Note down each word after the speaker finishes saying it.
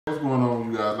What's going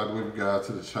on, you guys? I'd like to welcome you guys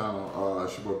to the channel.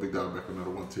 It's your boy Big Dog back with another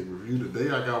one take review.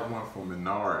 Today I got one from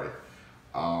Minari,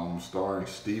 starring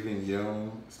Stephen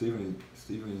Yoon,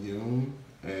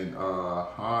 and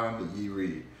Han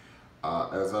Yi-ri.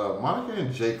 As Monica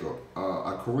and Jacob,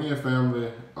 a Korean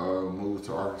family moves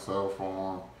to an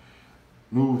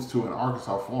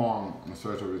Arkansas farm in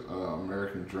search of his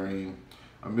American dream.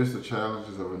 Amidst the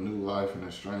challenges of a new life in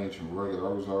a strange and rugged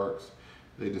Ozarks,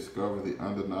 they discover the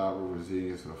undeniable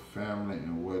resilience of family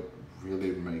and what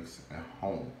really makes a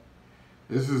home.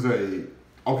 This is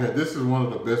this is one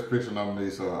of the best picture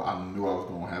nominees, so I knew I was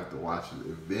gonna have to watch it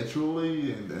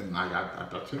eventually, and I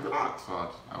checked it out.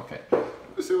 So okay,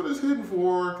 let's see what it's hitting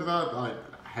for, because I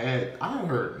hadn't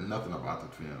heard nothing about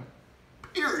the film,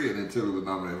 period, until it was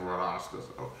nominated for an Oscar.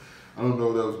 So I don't know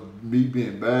if that was me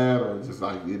being bad or just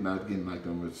like it not getting like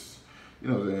that much,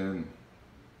 then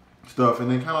stuff. And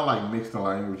they kind of like mix the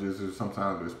languages.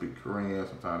 Sometimes they speak Korean,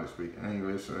 sometimes they speak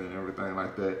English and everything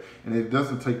like that. And it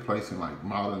doesn't take place in like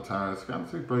modern times. It kind of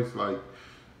takes place like,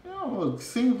 it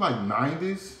seems like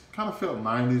 90s. Kind of felt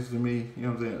 90s to me,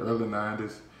 early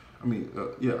 90s. Early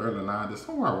 90s,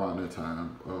 somewhere around that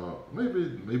time.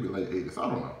 Maybe late 80s. I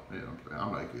don't know.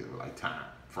 I'm like good with like time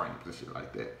frames and shit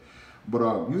like that.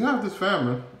 But you have this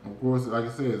family, of course, like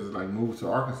I said, it's like moved to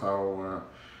Arkansas,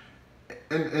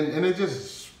 and they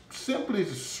just simply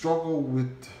struggle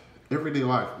with everyday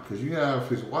life, because you have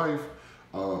his wife,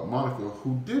 Monica,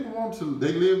 who didn't want to.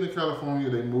 They lived in California.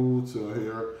 They moved to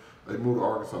here. They moved to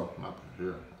Arkansas, not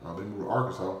here. They moved to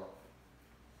Arkansas,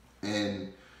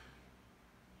 and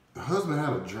the husband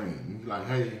had a dream. He's like,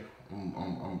 hey,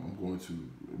 I'm going to.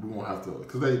 We won't have to,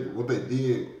 because what they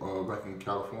did back in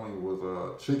California was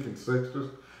chicken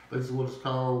sexters. That's what it's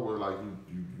called, where like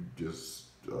you just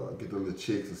get the little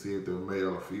chicks and see if they're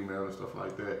male or female and stuff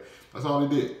like that. That's all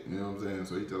they did. You know what I'm saying?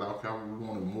 So he said, okay, we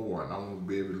wanted more, and I want to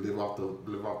be able to live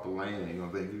off the land.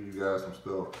 They give you guys some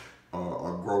stuff,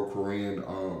 grow Korean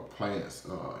plants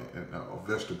and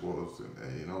vegetables, and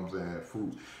you know what I'm saying,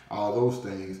 fruit, all those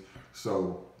things.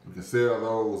 So we can sell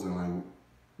those, and like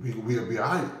we'll be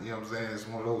alright. You know what I'm saying? It's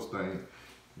one of those things.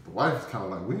 The wife is kind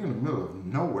of like, we're in the middle of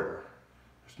nowhere.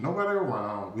 There's nobody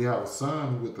around. We have a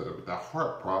son with a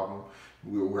heart problem.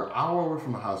 We're an hour away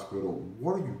from the hospital.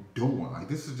 What are you doing? Like,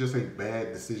 this is just a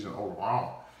bad decision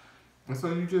overall. And so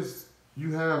you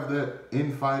have that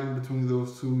infighting between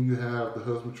those two. You have the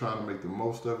husband trying to make the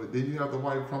most of it. Then you have the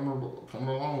wife coming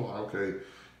along like, okay,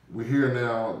 we're here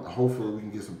now. Hopefully we can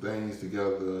get some things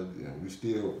together. And we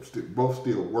both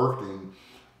still working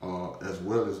as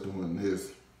well as doing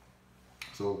this.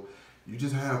 So you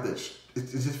just have that. It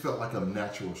just felt like a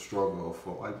natural struggle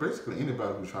for like basically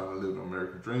anybody who's trying to live an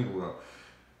American dream. Well,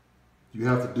 you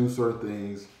have to do certain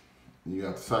things, you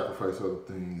have to sacrifice other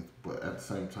things, but at the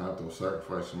same time, those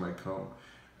sacrifices may come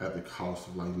at the cost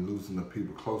of like losing the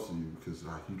people close to you, because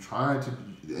like you trying to,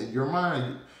 in your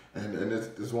mind, and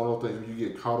it's one of those things where you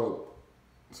get caught up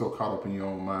in your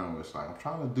own mind, where it's like, I'm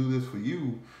trying to do this for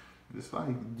you. It's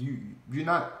like you're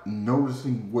not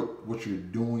noticing what you're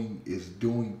doing is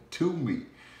doing to me.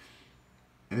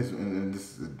 And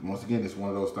this, once again, it's one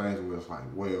of those things where it's like,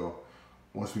 well,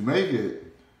 once we make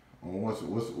it, or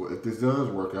if this does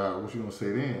work out, what you gonna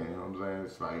say then? You know what I'm saying?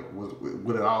 It's like,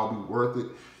 would it all be worth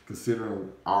it,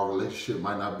 considering our relationship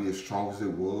might not be as strong as it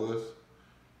was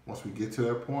once we get to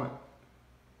that point?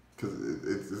 Because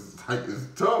it's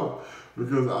tough,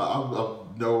 because I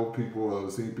know people,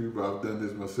 I've seen people, I've done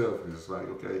this myself. It's like,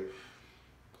 okay,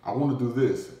 I want to do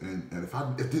this, and if I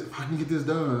can get this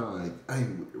done, like, hey,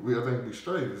 everything be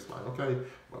straight. It's like, okay,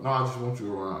 but no, I just want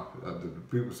you around.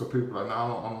 Some people are like,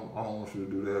 no, I don't want you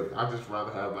to do that. I just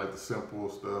rather have like the simple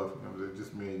stuff,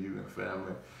 just me and you and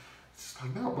family. It's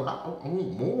like, no, but I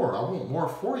want more. I want more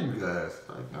for you guys. It's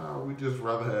like, no, we just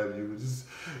rather have you.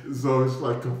 So it's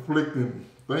like conflicting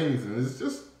things, and it's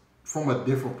just from a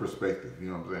different perspective.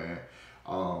 You know what I'm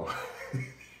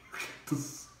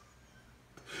saying?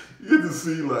 You get to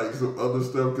see like some other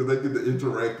stuff, because they get to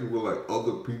interact with like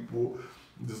other people,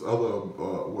 just other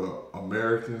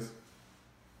Americans.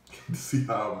 Get to see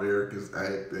how Americans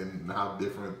act and how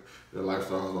different their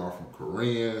lifestyles are from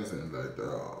Koreans, and like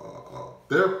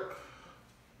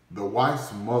the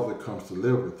wife's mother comes to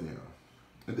live with them,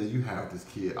 and then you have this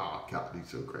kid. Oh God, he's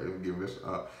so great. I'm giving this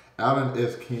Alan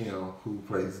S. Kim, who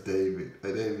plays David.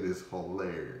 And David is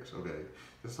hilarious. Okay.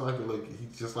 He's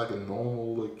just like a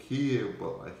normal little kid,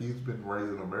 but like he's been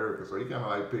raised in America, so he kind of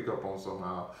like pick up on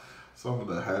some of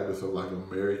the habits of like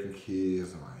American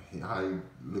kids, and like how he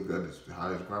looked at how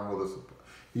his grandmother,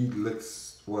 he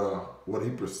looks, well, what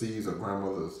he perceives a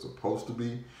grandmother is supposed to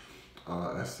be,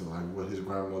 as to like what his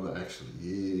grandmother actually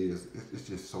is. It's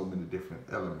just so many different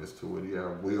elements to it. You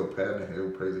have Will Patton here,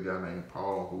 who plays a guy named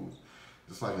Paul, who's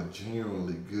just like a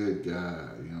genuinely good guy,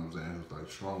 you know what I'm saying, who's like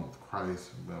strong with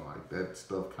Christ, and like that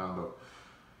stuff kind of,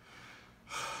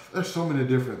 there's so many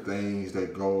different things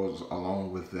that goes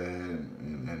along with that,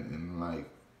 and like,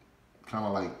 kind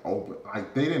of like open,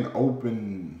 like they didn't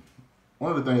open,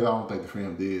 one of the things I don't think the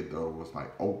film did though was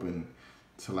like open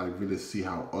to like really see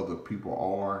how other people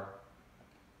are.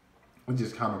 It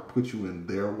just kind of put you in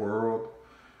their world,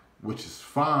 which is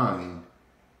fine.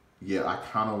 Yeah, I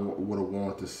kind of would have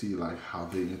wanted to see like how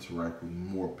they interact with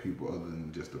more people other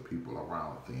than just the people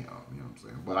around them. You know what I'm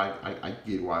saying? But I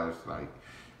get why it's like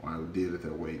why we did it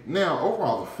that way. Now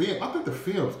overall, the film, I think the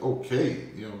film's okay.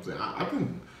 You know what I'm saying? I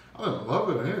didn't love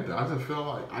it or anything. I just felt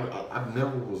like I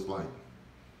never was like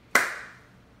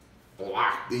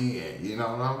locked in. You know,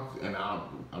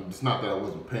 I'm just not that I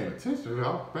wasn't paying attention. I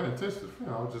was paying attention to the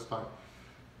film. I was just like,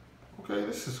 okay,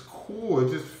 this is cool.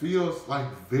 It just feels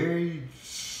like very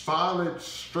solid,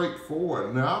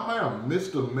 straightforward. Now I might have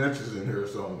missed the messages in here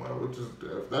somewhere, which is,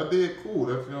 if I did, cool.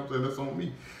 That's, you know what I'm saying, that's on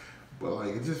me. But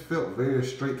like it just felt very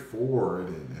straightforward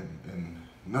and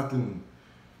nothing.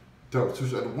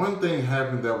 One thing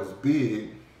happened that was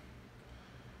big.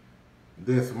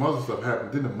 Then some other stuff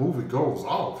happened. Then the movie goes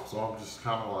off. So I'm just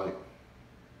kind of like,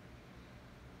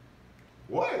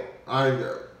 what?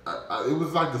 It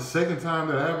was like the second time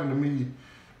that happened to me,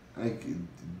 like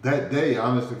that day,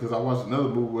 honestly, because I watched another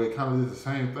movie where it kind of did the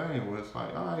same thing, where it's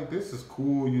like, all right, this is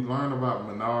cool. You learn about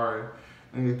Minari,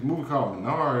 and it's a movie called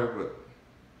Minari, but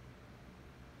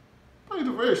played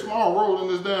a very small role in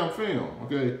this damn film.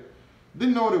 Okay,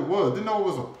 didn't know what it was. Didn't know it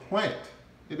was a plant.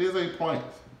 It is a plant,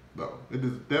 though. It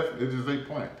is a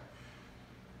plant.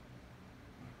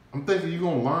 I'm thinking you're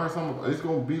gonna learn something. It's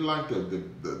gonna be like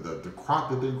the crop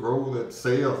that they grow that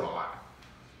sells a lot.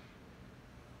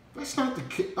 That's not the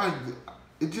kid. Like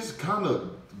it just kind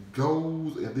of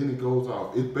goes and then it goes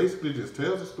off. It basically just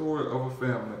tells a story of a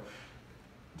family,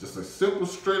 just a simple,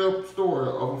 straight up story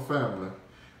of a family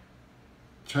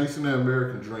chasing their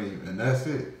American dream, and that's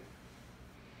it.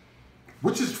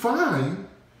 Which is fine.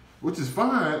 Which is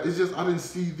fine. It's just I didn't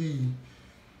see the.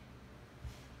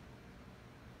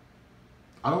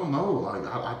 I don't know, like,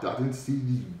 I didn't see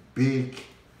the big,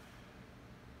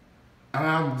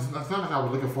 and it's not like I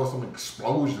was looking for some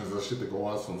explosions or shit to go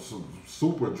out, some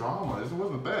super drama. It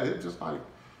wasn't that. It just felt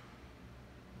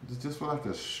like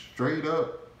a straight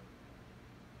up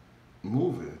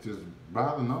movie, just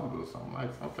by the numbers. I'm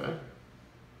like, okay.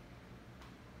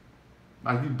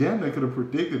 Like, you damn near could have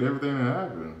predicted everything that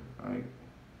happened. Like,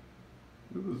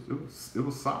 it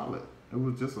was solid. It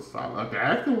was just a solid, like, the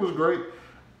acting was great.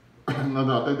 No,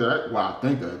 I think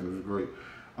that it was great.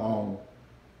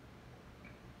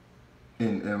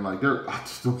 And like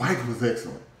the wife was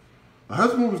excellent. The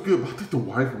husband was good, but I think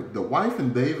the wife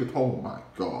and David, oh my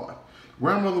God.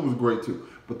 Grandmother was great too.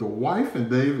 But the wife and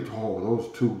David, oh, those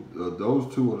two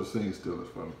are the scene stealers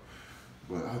for me.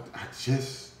 But it's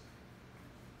just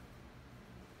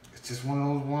one of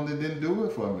those ones that didn't do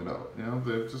it for me though. You know,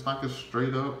 it's just like a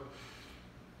straight up,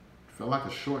 felt like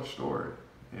a short story,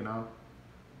 you know.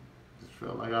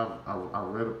 Felt like I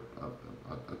read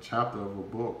a chapter of a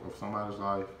book of somebody's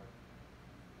life.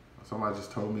 Somebody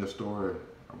just told me a story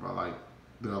about like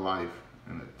their life,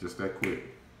 and it just that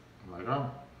quick. I'm like,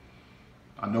 oh,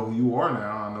 I know who you are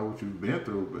now. I know what you've been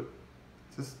through, but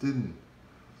just didn't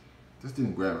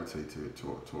gravitate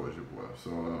towards your boy.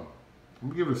 So I'm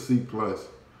gonna give it a C plus.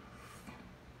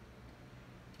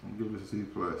 I'm gonna give it a C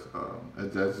plus.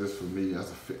 That's just for me.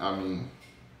 I mean.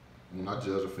 When I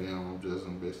judge a film, I'm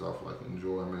judging based off like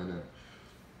enjoyment and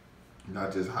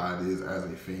not just how it is as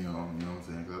a film. You know what I'm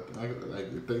saying? Cause I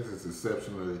think it's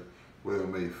exceptionally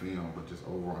well-made film, but just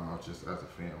overall, just as a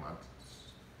film,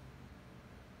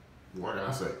 what can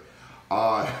I say?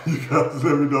 You guys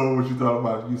let me know what you thought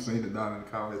about it. If you've seen it down in the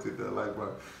comments. Hit that like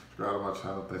button. Subscribe to my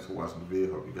channel. Thanks for watching the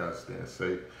video. Hope you guys staying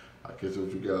safe. I'll catch up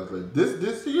with you guys later.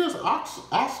 This year's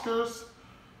Oscars,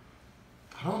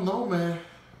 I don't know, man.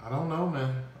 I'm not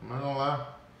gonna lie.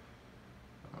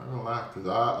 Because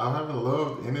I haven't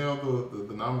loved any of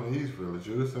the nominees really.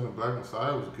 Judas and the Black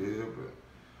Messiah was good, but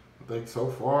I think so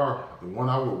far, the one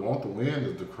I would want to win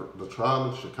is the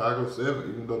Trial of Chicago 7,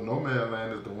 even though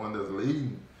Nomadland is the one that's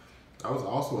leading. That was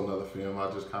also another film I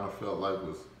just kind of felt like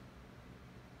was,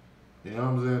 you know what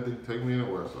I'm saying, didn't take me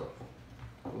anywhere, so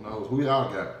who knows. Who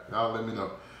y'all got? Y'all let me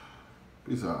know.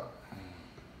 Peace out.